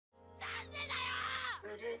Hey,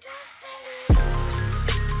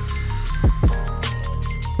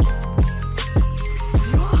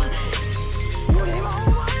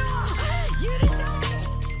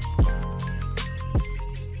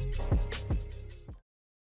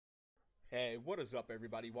 what is up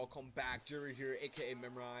everybody? Welcome back. Jerry here, aka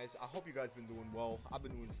Memorize. I hope you guys been doing well. I've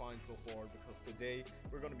been doing fine so far because today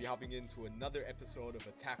we're going to be hopping into another episode of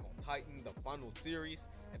Attack on Titan, the final series,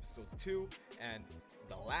 episode 2. And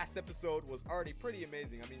the last episode was already pretty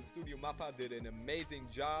amazing. I mean, Studio Mappa did an amazing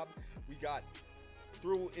job. We got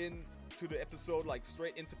through into the episode like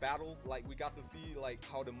straight into battle. Like we got to see like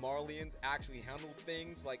how the Marlians actually handled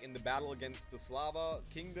things, like in the battle against the Slava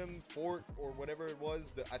Kingdom fort or whatever it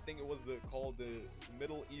was. I think it was called the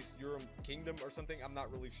Middle East Europe Kingdom or something. I'm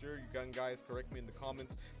not really sure. You can guys correct me in the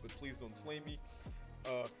comments, but please don't flame me.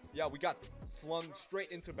 Yeah, we got flung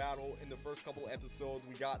straight into battle in the first couple episodes.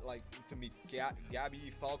 We got like to meet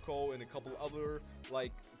Gabby, Falco, and a couple other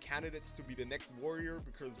like candidates to be the next warrior,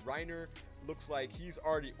 because Reiner looks like he's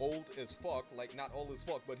already old as fuck. Like not old as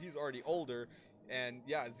fuck, but he's already older. And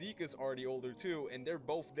yeah, Zeke is already older too, and they're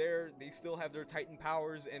both there. They still have their Titan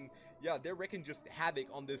powers, and yeah, they're wreaking just havoc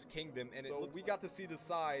on this kingdom. And so we got to see the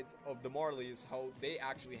sides of the Marlies, how they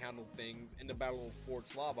actually handled things in the Battle of Fort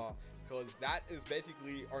Slava, because that is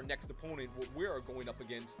basically our next opponent, what we are going up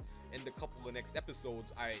against in the couple of next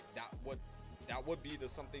episodes. That would be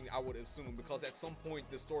something I would assume, because at some point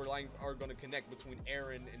the storylines are going to connect between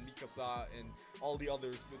Eren and Mikasa and all the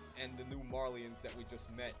others, and the new Marlians that we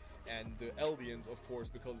just met, and the Eldians, of course,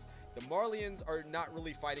 because the Marlians are not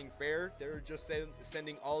really fighting fair. They're just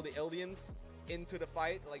sending all the Eldians into the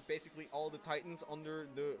fight, like basically all the Titans under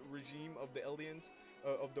the regime of the Eldians,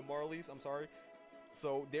 of the Marlies, I'm sorry.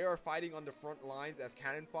 So they are fighting on the front lines as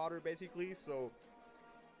cannon fodder, basically. So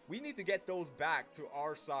we need to get those back to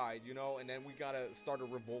our side, you know, and then we gotta start a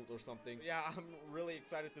revolt or something. Yeah, I'm really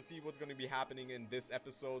excited to see what's going to be happening in this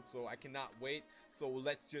episode, so I cannot wait. So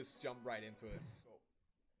let's just jump right into this.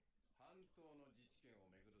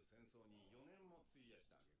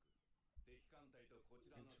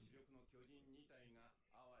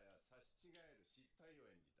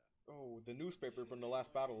 Oh, the newspaper from the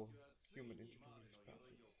last battle. Human ingenuity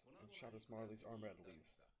passes and shatters Marley's armor at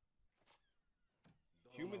least.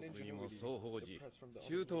 Human ingenuity. The press from the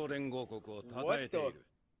what the?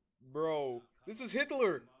 Bro, this is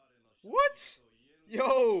Hitler! What?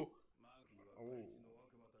 Yo! Oh.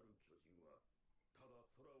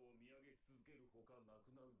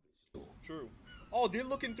 True. Oh, they're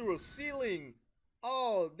looking through a ceiling!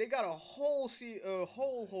 Oh, they got a whole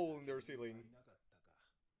hole in their ceiling.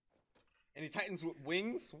 Any Titans with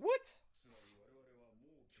wings? What?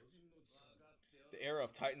 The era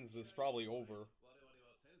of Titans is probably over.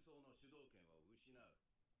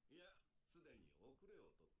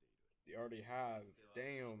 They already have.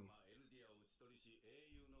 Damn.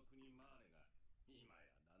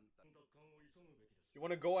 You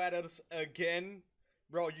want to go at us again?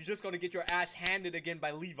 Bro, you're just going to get your ass handed again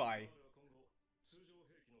by Levi.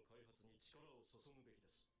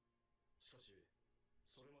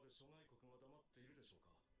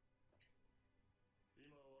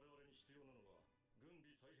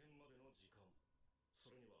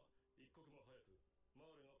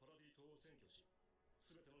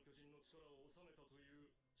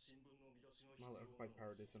 Mala occupies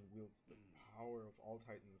paradise and wields the power of all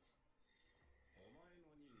Titans.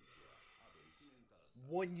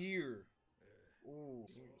 1 year. Ooh,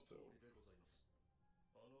 so.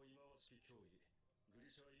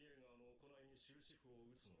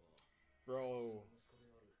 Bro.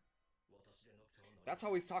 That's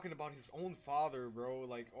how he's talking about his own father, bro.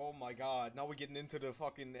 Like, oh my god. Now we're getting into the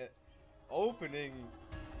fucking opening.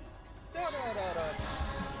 Da da da da.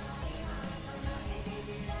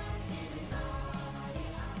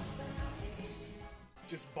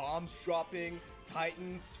 Just bombs dropping,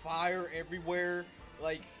 Titans, fire everywhere.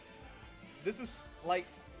 Like, this is like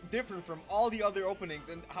different from all the other openings.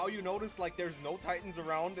 And how you notice like there's no Titans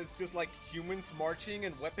around, it's just like humans marching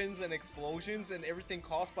and weapons and explosions and everything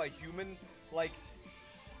caused by human. Like,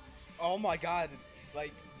 oh my god,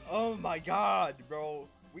 like, oh my god, bro,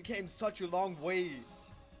 we came such a long way.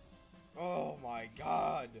 Oh my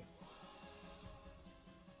god,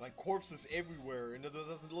 like corpses everywhere, and it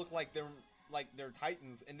doesn't look like they're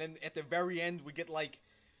Titans. And then at the very end we get like,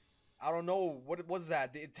 I don't know, what was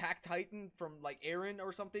that? The attack Titan from like Eren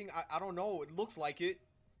or something? I don't know, it looks like it.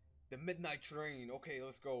 The Midnight Train. Okay,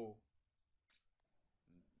 let's go.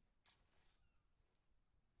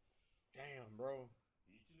 Damn, bro.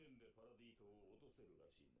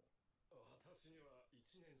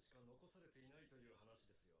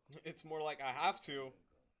 It's more like I have to.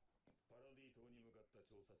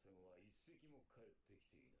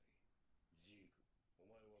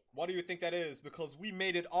 Why do you think that is? Because we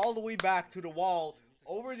made it all the way back to the wall,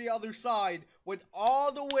 over the other side, went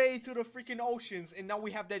all the way to the freaking oceans, and now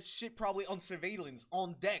we have that shit probably on surveillance,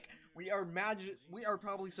 on deck. We are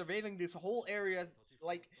probably surveilling this whole area,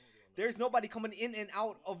 like, there's nobody coming in and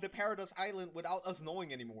out of the Paradise Island without us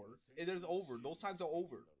knowing anymore. It is over. Those times are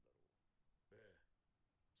over.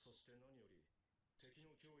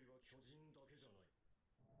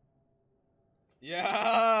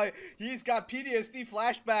 Yeah, he's got PTSD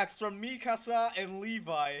flashbacks from Mikasa and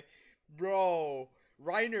Levi. Bro,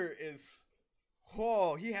 Reiner is...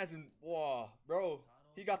 Oh, he hasn't... Oh, bro,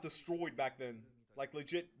 he got destroyed back then. Like,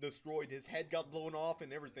 legit destroyed. His head got blown off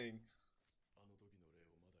and everything.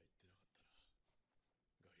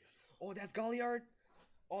 Oh, that's Galliard?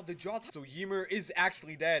 Oh, the jaw... So Ymir is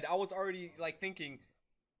actually dead. I was already, like, thinking...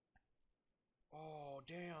 Oh,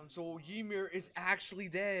 damn. So Ymir is actually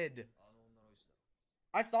dead.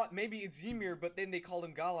 I thought maybe it's Ymir, but then they called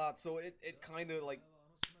him Galat, so it kind of, like,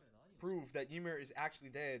 proved that Ymir is actually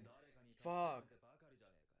dead. Fuck.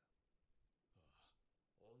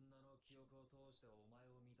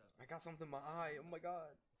 I got something in my eye. Oh my god.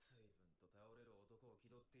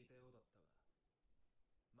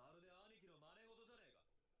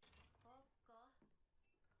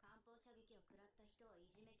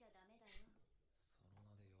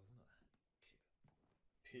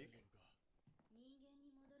 Pig?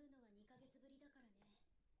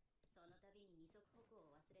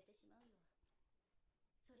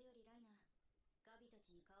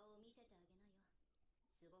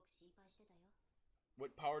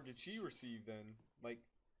 What power did she receive then? Like,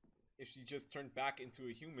 if she just turned back into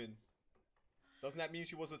a human, doesn't that mean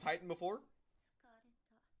she was a Titan before?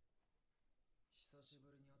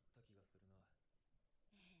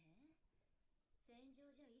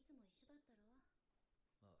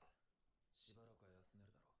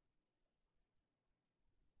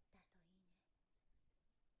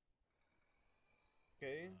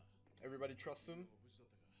 Okay, everybody trusts him.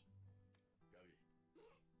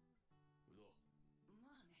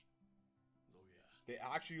 They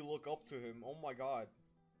actually look up to him. Oh my god.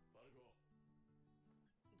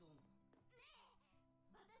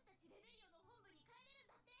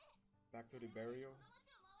 Back to the burial.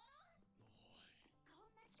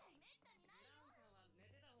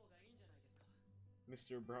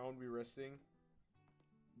 Mr. Brown be resting.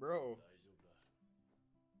 Bro.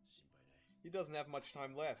 He doesn't have much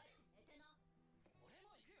time left.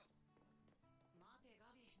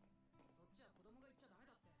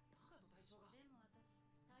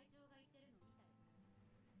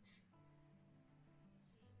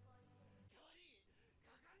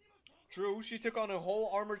 True, she took on a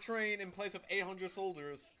whole armor train in place of 800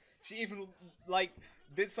 soldiers. She even, like,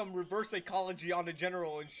 did some reverse psychology on the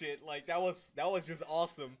general and shit. Like, that was just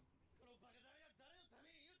awesome.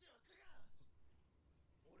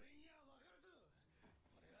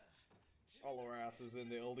 All our asses in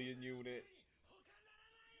the alien unit.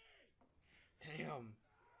 Damn.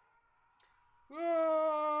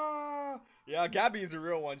 Ah! Yeah, Gabby is a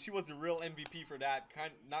real one. She was the real MVP for that.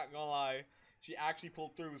 Not gonna lie. She actually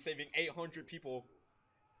pulled through, saving 800 people.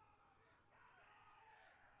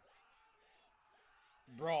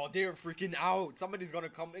 Bro, they're freaking out. Somebody's gonna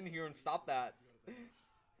come in here and stop that.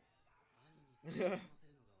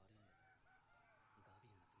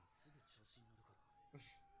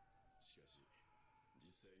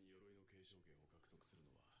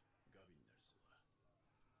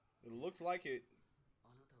 It looks like it.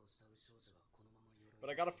 But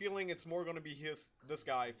I got a feeling it's more gonna be this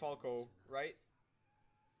guy, Falco, right?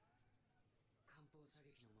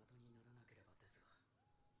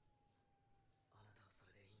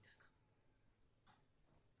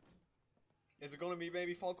 Is it gonna be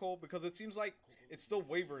maybe Falco? Because it seems like it's still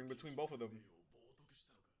wavering between both of them.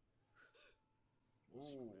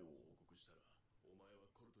 Ooh.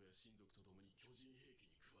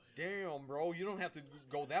 Damn, bro, you don't have to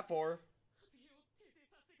go that far.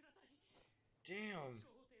 Damn.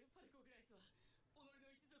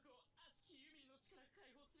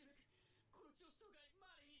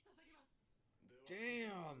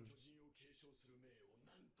 Damn.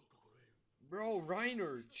 Bro,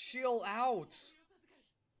 Reiner, chill out.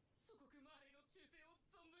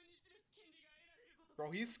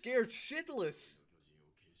 Bro, he's scared shitless.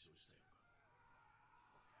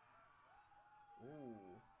 Ooh.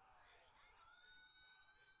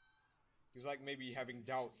 He's like maybe having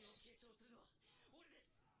doubts.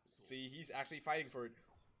 See, he's actually fighting for it.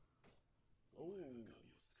 Ooh.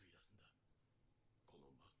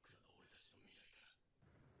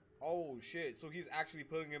 Oh shit, so he's actually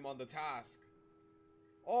putting him on the task.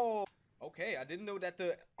 Oh, Okay, I didn't know that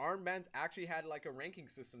the armbands actually had like a ranking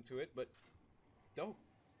system to it, but dope.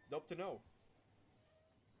 Dope to know.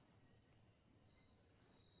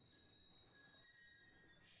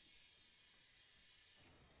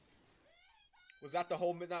 Was that the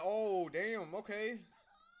whole midnight? Oh, damn, okay.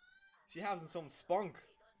 She has some spunk.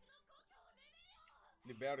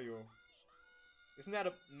 Liberio. Isn't that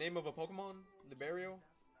a name of a Pokemon? Liberio?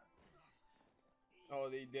 Oh,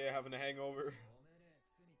 they're having a hangover.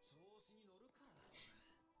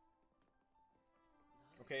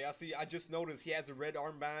 Okay, I see. I just noticed he has a red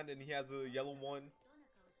armband and he has a yellow one.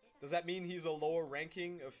 Does that mean he's a lower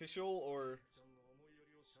ranking official or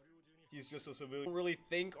he's just a civilian? I don't really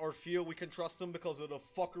think or feel we can trust him because of the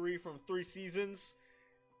fuckery from 3 seasons.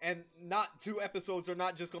 And not 2 episodes are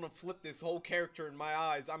not just gonna flip this whole character in my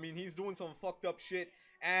eyes. I mean, he's doing some fucked up shit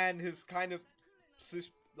and his kind of,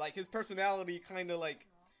 like, his personality kind of like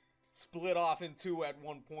split off in 2 at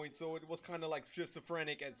one point, so it was kind of like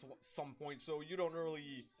schizophrenic at some point, so you don't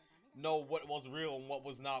really know what was real and what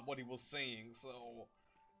was not what he was saying. So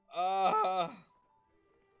I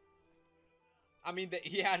mean,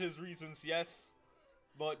 he had his reasons, yes,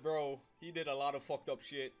 but bro, he did a lot of fucked up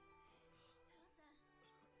shit.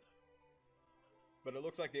 But it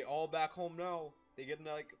looks like they're all back home now. They getting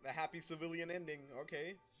like a happy civilian ending.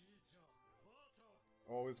 Okay.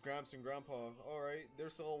 Oh, his Gramps and Grandpa. Alright, they're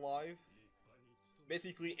still alive.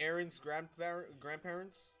 Basically, Aaron's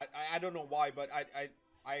grandparents. I don't know why, but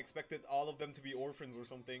I expected all of them to be orphans or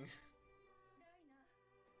something.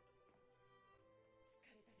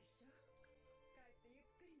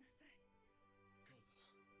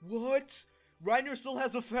 What? Reiner still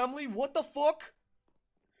has a family? What the fuck?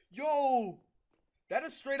 Yo! That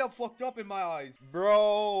is straight up fucked up in my eyes.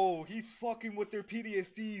 Bro, he's fucking with their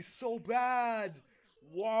PTSD so bad.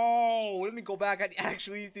 Whoa, let me go back. I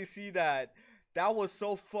actually need to see that. That was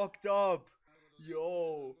so fucked up.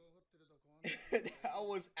 Yo. That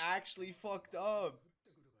was actually fucked up.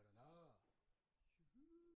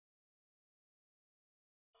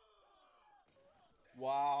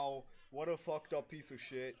 Wow. What a fucked up piece of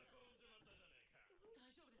shit.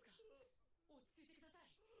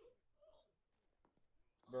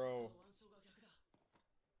 Bro.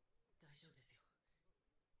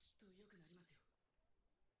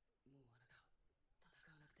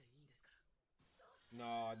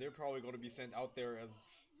 Nah, they're probably going to be sent out there as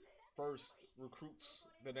first recruits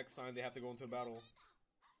the next time they have to go into battle.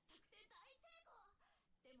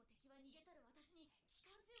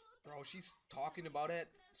 Bro, she's talking about it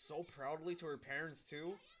so proudly to her parents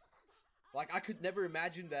too. Like, I could never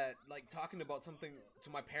imagine that, like, talking about something to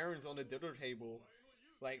my parents on the dinner table.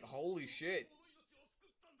 Like, holy shit.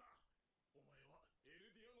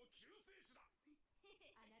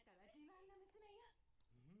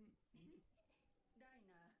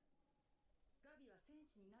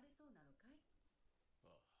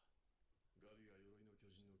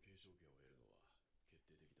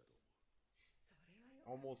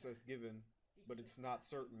 Almost as given, but it's not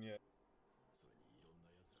certain yet.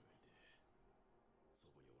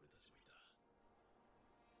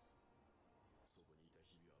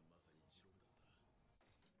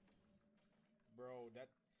 Bro, that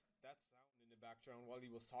sound in the background while he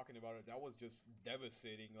was talking about it, that was just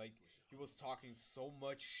devastating. Like, he was talking so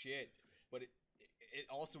much shit, but it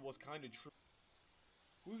also was kind of true.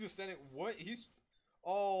 Who's just standing? What? He's...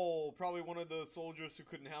 Oh, probably one of the soldiers who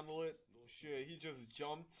couldn't handle it. Shit, he just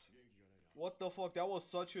jumped. What the fuck? That was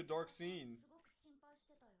such a dark scene.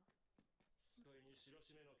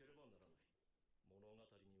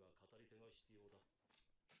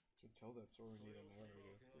 To tell that story, we need a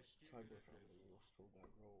narrator. The Tiger family will fill that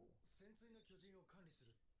role.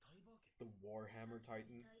 The Warhammer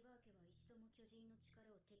Titan.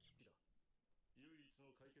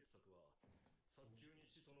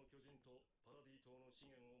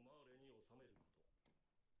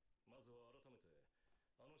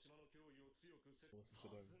 Listen to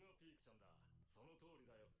them.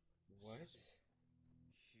 What?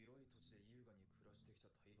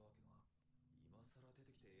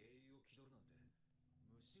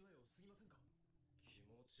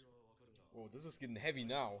 Oh, this is getting heavy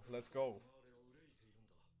now. Let's go.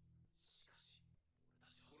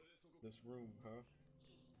 This room, huh?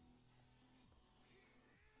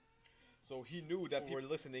 So he knew that people were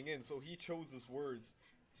listening in, so he chose his words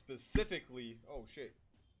specifically. Oh shit.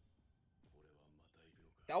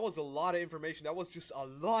 That was a lot of information. That was just a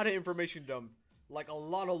lot of information dump. Like, a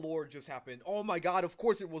lot of lore just happened. Oh my god, of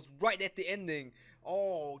course it was right at the ending.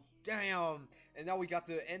 Oh, damn. And now we got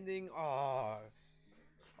the ending. Ah.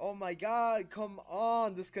 Oh my god, come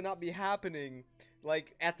on, this cannot be happening.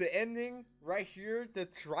 Like, at the ending, right here, the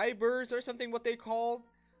Tribers or something what they called,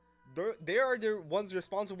 they are the ones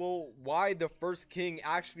responsible why the first king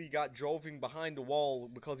actually got driven behind the wall,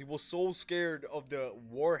 because he was so scared of the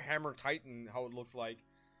Warhammer Titan, how it looks like.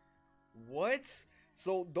 What?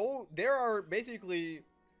 So, though, there are basically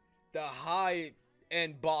the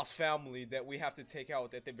high-end boss family that we have to take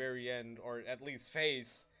out at the very end, or at least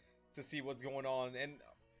face, to see what's going on. And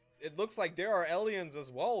it looks like there are aliens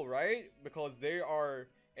as well, right? Because they are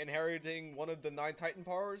inheriting one of the 9 Titan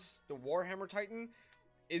powers, the Warhammer Titan.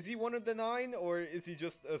 Is he one of the 9, or is he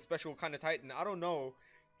just a special kind of Titan? I don't know.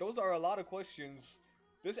 Those are a lot of questions.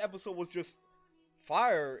 This episode was just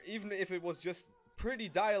fire, even if it was just pretty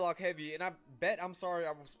dialogue heavy. And I bet, I'm sorry,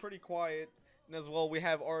 I was pretty quiet. And as well, we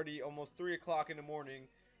have already almost 3 o'clock in the morning.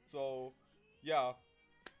 So, yeah.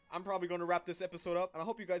 I'm probably going to wrap this episode up, and I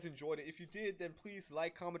hope you guys enjoyed it. If you did, then please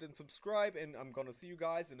like, comment, and subscribe, and I'm going to see you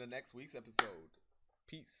guys in the next week's episode.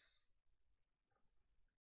 Peace.